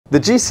The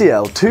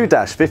GCL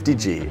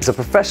 2-50G is a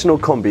professional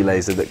combi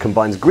laser that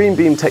combines green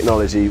beam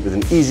technology with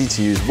an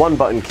easy-to-use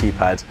one-button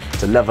keypad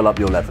to level up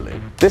your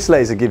leveling. This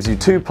laser gives you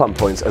 2 plumb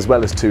points as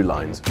well as 2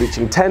 lines,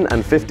 reaching 10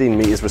 and 15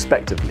 meters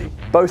respectively,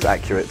 both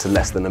accurate to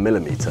less than a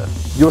millimeter.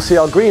 You'll see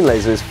our green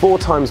laser is 4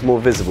 times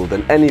more visible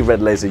than any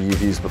red laser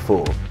you've used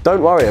before.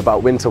 Don't worry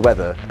about winter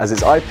weather, as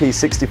it's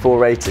IP64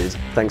 rated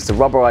thanks to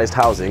rubberized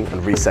housing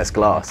and recessed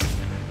glass.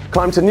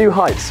 Climb to new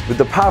heights with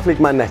the powerfully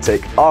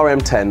magnetic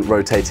RM10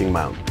 rotating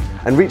mount,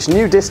 and reach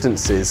new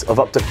distances of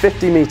up to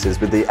 50 meters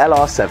with the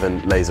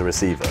LR7 laser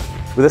receiver.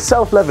 With a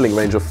self-leveling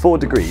range of 4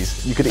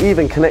 degrees, you could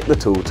even connect the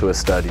tool to a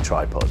sturdy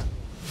tripod.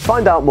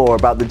 Find out more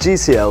about the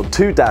GCL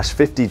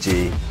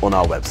 2-50G on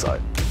our website.